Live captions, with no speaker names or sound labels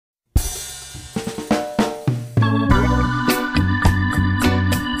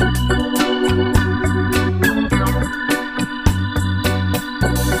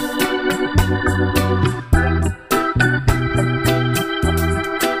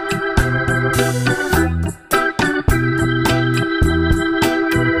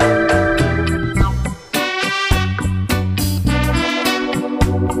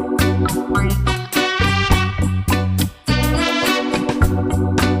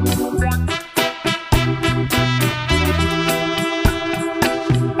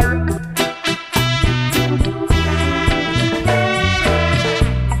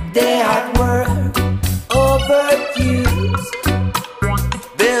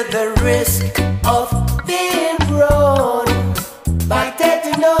The risk of being wrong, but they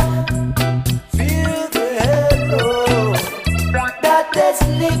do not feel the hero that they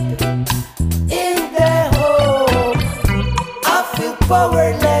sleep in their home. I feel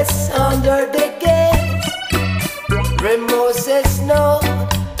powerless under the gates. Remorse no,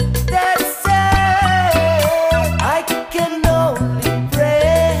 that's it. I can only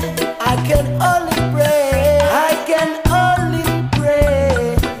pray. I can only pray. I can only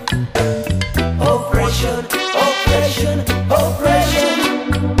pray. Oppression, oppression, oppression,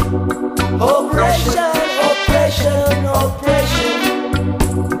 oppression, oppression, oppression,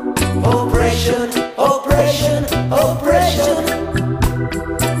 oppression, oppression, oppression,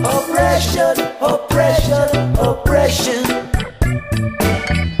 oppression, oppression, oppression.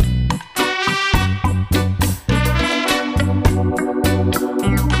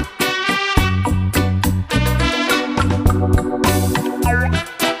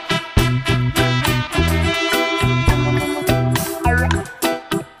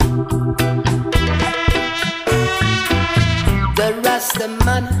 The Rasta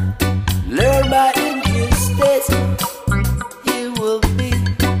man, learn my injustice. You will be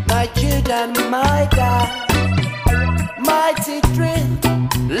my Judah, my God. Mighty dream,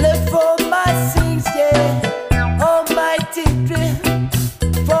 live for my sins, yeah. Almighty dream,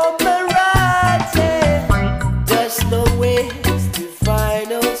 for my right, yeah. There's no way to find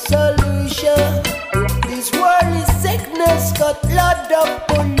no solution. This worldly sickness got locked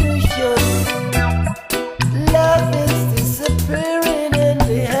up on